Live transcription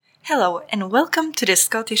Hello and welcome to the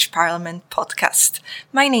Scottish Parliament podcast.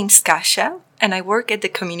 My name's Kasia and I work at the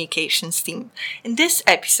communications team. In this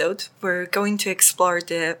episode, we're going to explore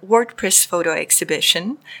the WordPress photo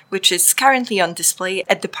exhibition, which is currently on display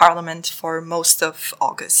at the Parliament for most of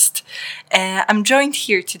August. I'm joined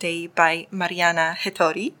here today by Mariana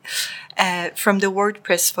Hettori from the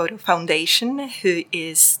WordPress Photo Foundation, who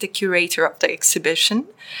is the curator of the exhibition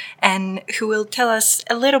and who will tell us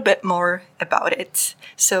a little bit more about it.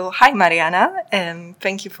 So, hi Mariana,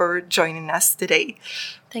 thank you for joining us today.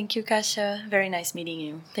 Thank you, Kasia. Very nice meeting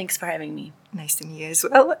you. Thanks for having me. Nice to meet you as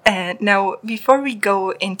well. Now, before we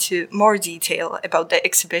go into more detail about the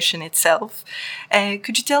exhibition itself,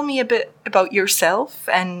 could you tell me a bit about yourself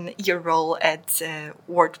and your role at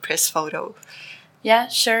WordPress Photo? Yeah,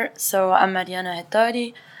 sure. So I'm Mariana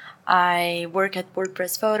Hettori. I work at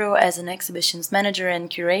WordPress Photo as an exhibitions manager and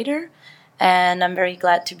curator, and I'm very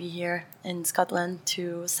glad to be here in Scotland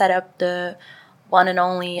to set up the one and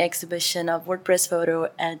only exhibition of WordPress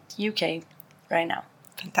Photo at UK right now.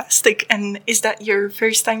 Fantastic. And is that your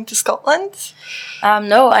first time to Scotland?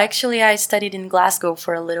 No, actually I studied in Glasgow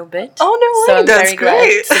for a little bit. Oh, no way, so I'm that's very great. Glad.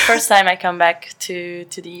 It's the first time I come back to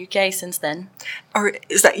the UK since then. Or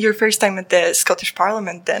is that your first time at the Scottish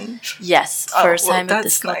Parliament then? Yes, first time at the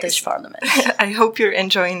Scottish Parliament. I hope you're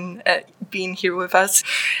enjoying being here with us.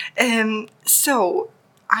 So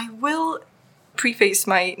I will preface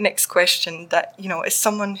my next question that, as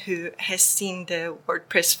someone who has seen the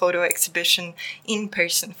WordPress photo exhibition in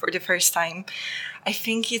person for the first time, I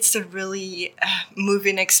think it's a really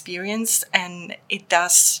moving experience, and it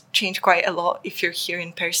does change quite a lot if you're here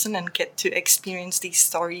in person and get to experience these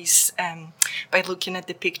stories by looking at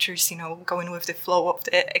the pictures, going with the flow of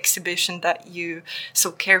the exhibition that you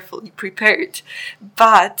so carefully prepared.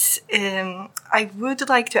 But I would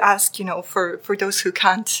like to ask, for those who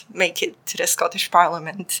can't make it to the Scottish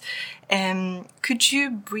Parliament, could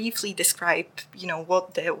you briefly describe,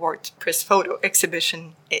 what the WordPress photo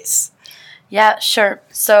exhibition is? Yeah, sure.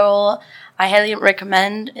 So I highly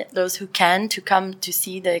recommend those who can to come to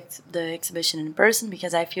see the exhibition in person,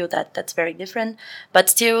 because I feel that that's very different. But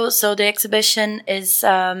still, so the exhibition is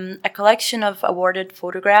a collection of awarded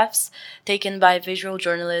photographs taken by visual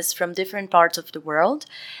journalists from different parts of the world.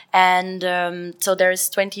 And so there's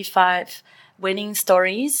 25 winning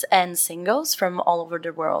stories and singles from all over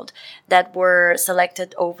the world that were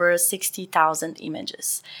selected over 60,000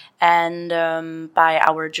 images and by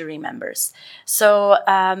our jury members. So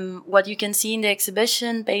what you can see in the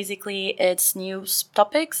exhibition, basically it's news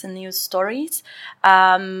topics and news stories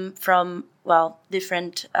from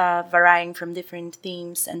different, varying from different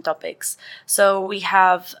themes and topics. So we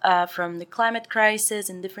have from the climate crisis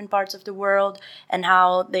in different parts of the world and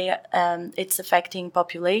how it's affecting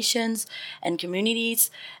populations and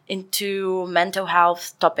communities, into mental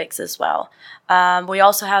health topics as well. We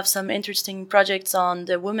also have some interesting projects on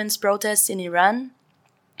the women's protests in Iran.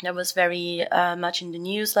 That was very much in the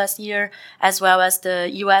news last year, as well as the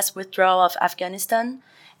US withdrawal of Afghanistan,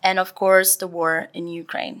 and of course the war in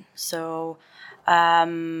Ukraine. So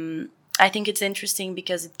I think it's interesting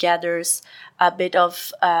because it gathers a bit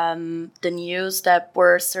of the news that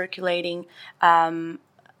were circulating a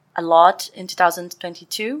lot in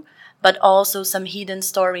 2022, but also some hidden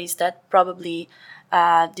stories that probably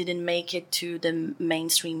didn't make it to the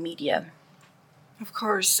mainstream media. Of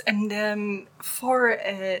course. And for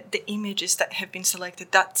the images that have been selected,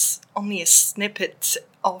 that's only a snippet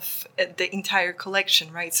of the entire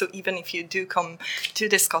collection, right? So even if you do come to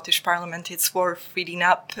the Scottish Parliament, it's worth reading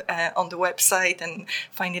up on the website and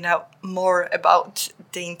finding out more about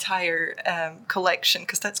the entire collection,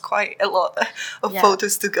 because that's quite a lot of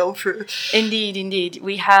photos to go through. Indeed.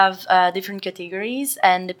 We have different categories,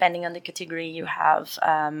 and depending on the category, you have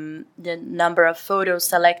the number of photos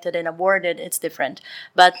selected and awarded, it's different.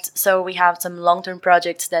 But so we have some long-term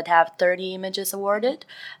projects that have 30 images awarded,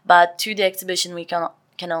 but to the exhibition we can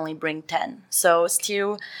only bring 10. So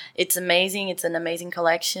still, it's amazing. It's an amazing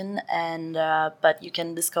collection, and but you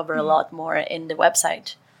can discover a lot more in the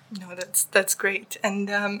website. No, that's great. And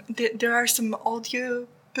there are some audio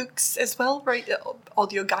books as well, right?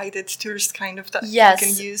 Audio guided tours, kind of, that you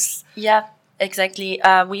can use. Yeah, exactly.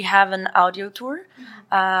 We have an audio tour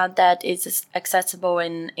that is accessible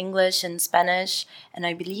in English and Spanish, and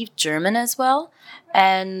I believe German as well.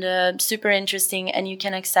 And super interesting, and you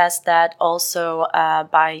can access that also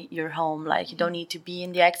by your home. Like, you don't need to be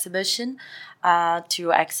in the exhibition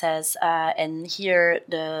to access and hear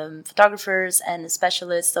the photographers and the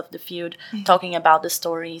specialists of the field talking about the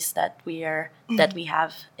stories that we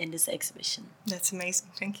have in this exhibition. That's amazing.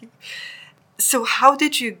 Thank you. So how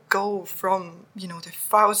did you go from, the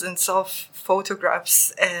thousands of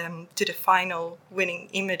photographs to the final winning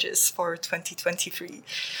images for 2023?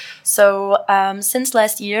 So since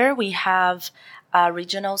last year, we have a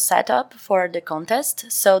regional setup for the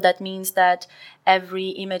contest. So that means that every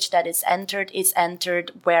image that is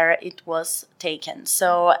entered where it was taken.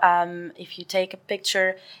 So if you take a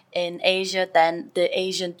picture in Asia, then the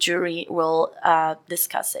Asian jury will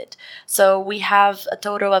discuss it. So we have a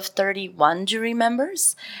total of 31 jury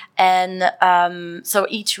members, and so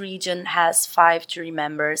each region has 5 jury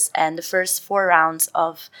members, and the first 4 rounds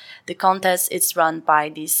of the contest is run by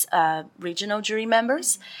these regional jury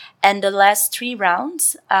members, and the last 3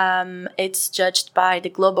 rounds it's judged by the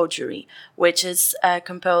global jury, which is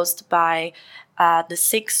composed by the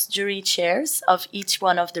 6 jury chairs of each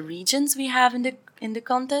one of the regions we have in the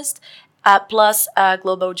contest, plus a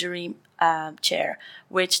global jury chair,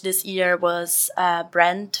 which this year was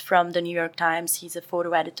Brent from the New York Times. He's a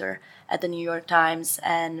photo editor at the New York Times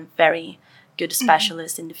and very good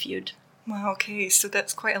specialist in the field. Wow, okay, so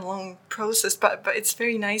that's quite a long process, but it's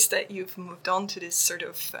very nice that you've moved on to this sort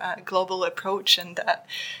of global approach, and that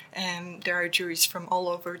there are juries from all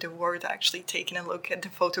over the world actually taking a look at the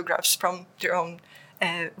photographs from their own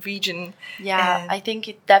region. Yeah, I think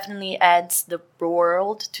it definitely adds the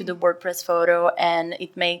world to the WordPress photo, and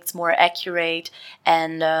it makes more accurate,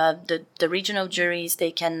 and the regional juries,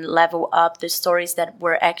 they can level up the stories that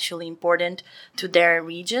were actually important to their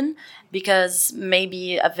region, because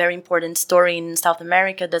maybe a very important story in South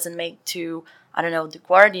America doesn't make to, I don't know, The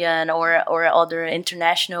Guardian or other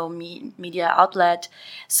international media outlet.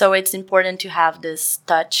 So it's important to have this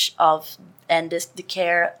touch of, and the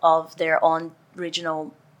care of their own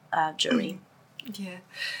regional jury. Yeah.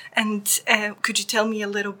 And could you tell me a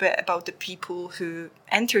little bit about the people who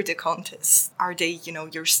enter the contest? Are they,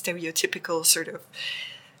 your stereotypical sort of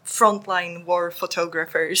frontline war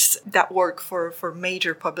photographers that work for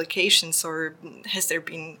major publications, or has there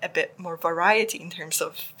been a bit more variety in terms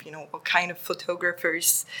of, what kind of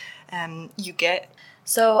photographers you get?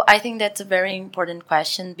 So I think that's a very important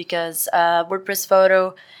question, because WordPress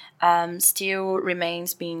photo still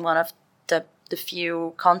remains being one of the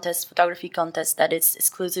few photography contests that is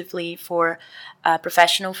exclusively for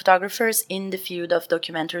professional photographers in the field of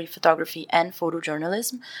documentary photography and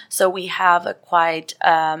photojournalism. So we have a quite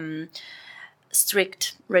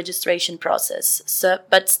strict registration process. So,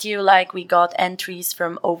 but still, we got entries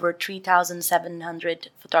from over 3,700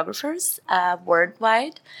 photographers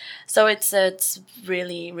worldwide. So it's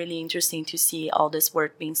really, really interesting to see all this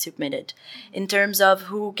work being submitted. In terms of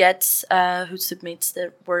who submits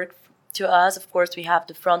the work to us, of course, we have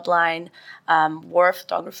the frontline war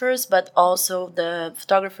photographers, but also the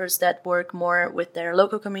photographers that work more with their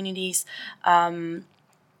local communities and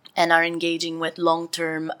are engaging with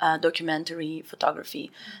long-term documentary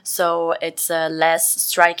photography. So it's a less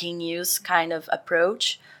striking news kind of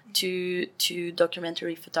approach to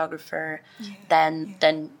documentary photographer than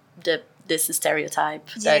this stereotype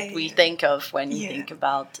that we think of when you think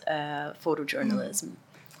about photojournalism.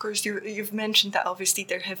 Of course, you've mentioned that obviously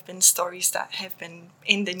there have been stories that have been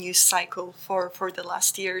in the news cycle for the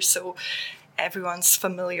last year, so everyone's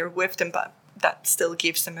familiar with them, but that still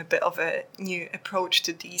gives them a bit of a new approach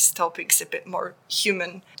to these topics, a bit more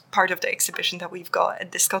human. Part of the exhibition that we've got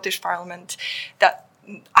at the Scottish Parliament that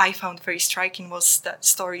I found very striking was that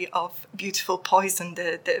story of Beautiful Poison,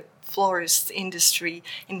 the florist industry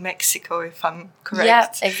in Mexico, if I'm correct.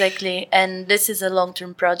 Yeah, exactly. And this is a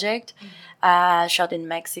long-term project shot in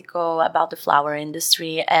Mexico about the flower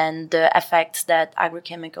industry and the effects that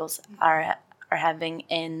agrochemicals are having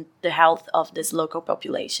in the health of this local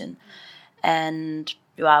population. And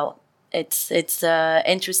wow, it's an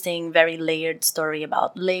interesting, very layered story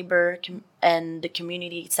about labor and the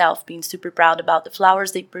community itself being super proud about the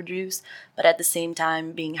flowers they produce, but at the same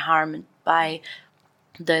time being harmed by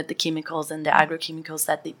the chemicals and the agrochemicals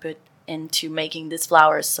that they put into making these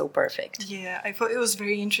flowers so perfect. Yeah, I thought it was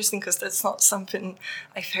very interesting because that's not something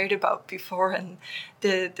I've heard about before, and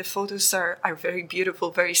the photos are very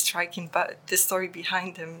beautiful, very striking, but the story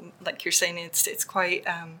behind them, like you're saying, it's quite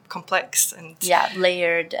complex and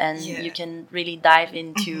layered, and you can really dive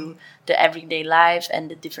into the everyday life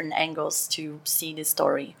and the different angles to see the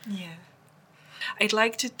story. Yeah. I'd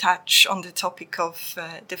like to touch on the topic of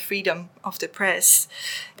the freedom of the press.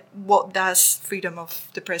 What does freedom of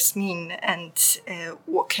the press mean, and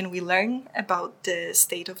what can we learn about the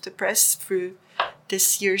state of the press through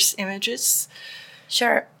this year's images?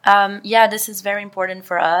 Sure. This is very important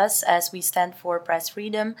for us as we stand for press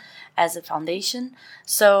freedom as a foundation.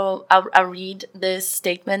 So I'll read this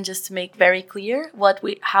statement just to make very clear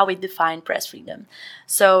how we define press freedom.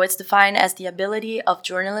 So it's defined as the ability of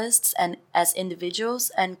journalists and as individuals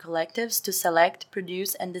and collectives to select,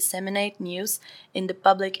 produce, and disseminate news in the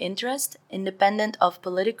public interest, independent of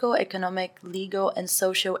political, economic, legal, and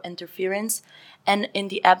social interference, and in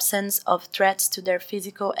the absence of threats to their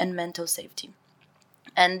physical and mental safety.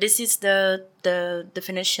 And this is the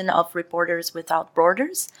definition of Reporters Without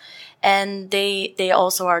Borders. And they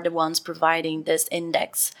also are the ones providing this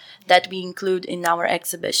index that we include in our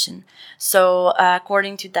exhibition. So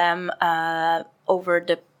according to them, over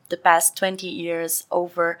the past 20 years,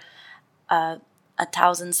 over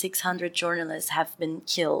 1,600 journalists have been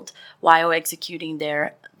killed while executing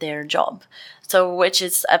their job. So which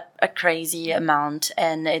is a crazy amount,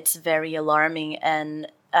 and it's very alarming.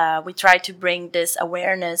 And we try to bring this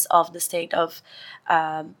awareness of the state of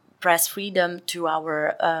press freedom to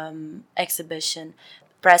our exhibition.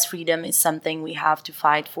 Press freedom is something we have to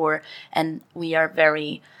fight for, and we are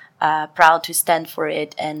very proud to stand for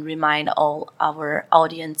it and remind all our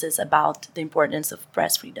audiences about the importance of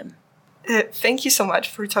press freedom. Thank you so much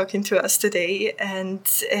for talking to us today. And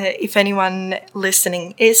if anyone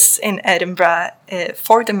listening is in Edinburgh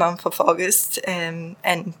for the month of August, and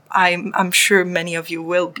I'm sure many of you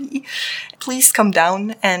will be, please come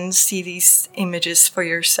down and see these images for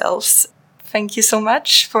yourselves. Thank you so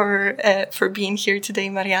much for being here today,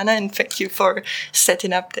 Mariana, and thank you for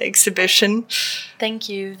setting up the exhibition. Thank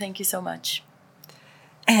you so much.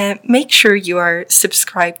 Make sure you are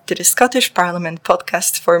subscribed to the Scottish Parliament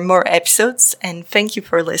podcast for more episodes, and thank you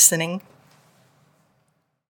for listening.